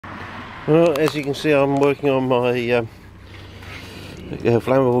Well, as you can see, I'm working on my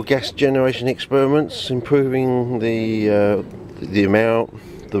flammable gas generation experiments, improving the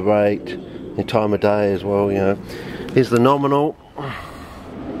amount, the rate, the time of day as well. You know, here's the nominal,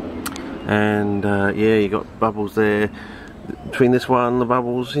 and yeah, you got bubbles there. Between this one, the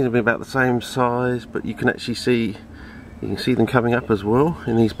bubbles seem to be about the same size, but you can actually see them coming up as well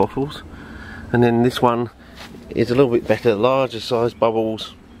in these bottles. And then this one is a little bit better, larger size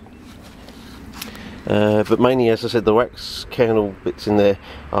bubbles. But mainly, as I said, the wax candle bits in there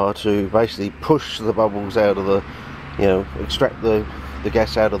are to basically push the bubbles out of the, you know, extract the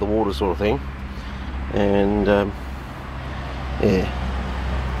gas out of the water, sort of thing. And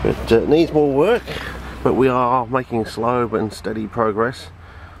yeah, but it needs more work, but we are making slow but steady progress.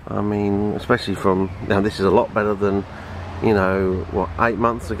 I mean, especially from now, this is a lot better than, you know, what, 8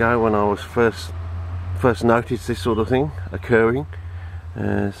 months ago when I was first noticed this sort of thing occurring.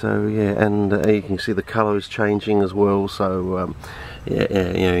 So yeah, and you can see the colour is changing as well. So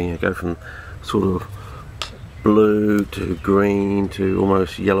yeah, you go from sort of blue to green to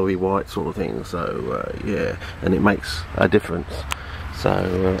almost yellowy white sort of thing. So yeah, and it makes a difference. So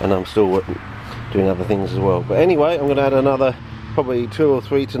and I'm still doing other things as well. But anyway, I'm going to add another probably 2 or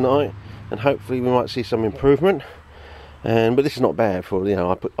 3 tonight, and hopefully we might see some improvement. But this is not bad for, you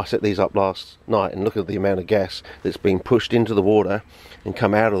know, I set these up last night, and look at the amount of gas that's being pushed into the water and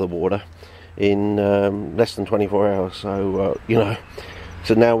come out of the water in less than 24 hours. So you know,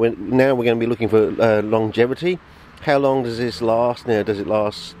 so now we're going to be looking for longevity. How long does this last? Now, does it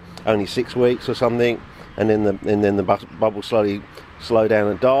last only 6 weeks or something, and then the bubbles slowly slow down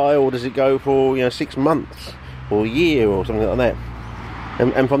and die, or does it go for, you know, 6 months or a year or something like that?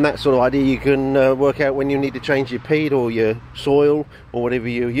 And from that sort of idea, you can work out when you need to change your peat or your soil or whatever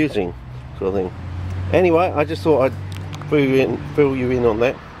you're using, sort of thing. Anyway, I just thought I'd fill you in on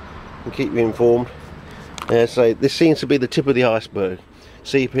that and keep you informed. So this seems to be the tip of the iceberg.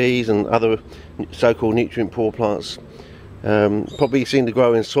 CPs and other so-called nutrient-poor plants probably seem to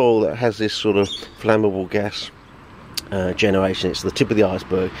grow in soil that has this sort of flammable gas generation. It's the tip of the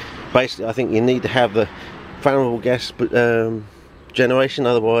iceberg. Basically, I think you need to have the flammable gas generation,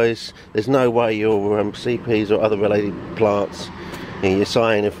 otherwise there's no way your CPs or other related plants, you know, your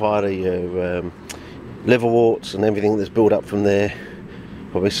cyanophyta, your liverworts and everything that's built up from there,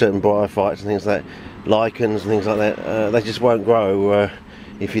 probably certain bryophytes and things like that, lichens and things like that, they just won't grow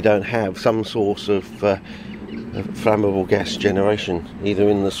if you don't have some source of flammable gas generation, either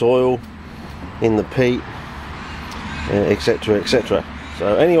in the soil, in the peat, etc, etc.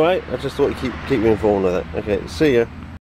 So anyway, I just thought I'd keep you informed of that. Okay, see ya.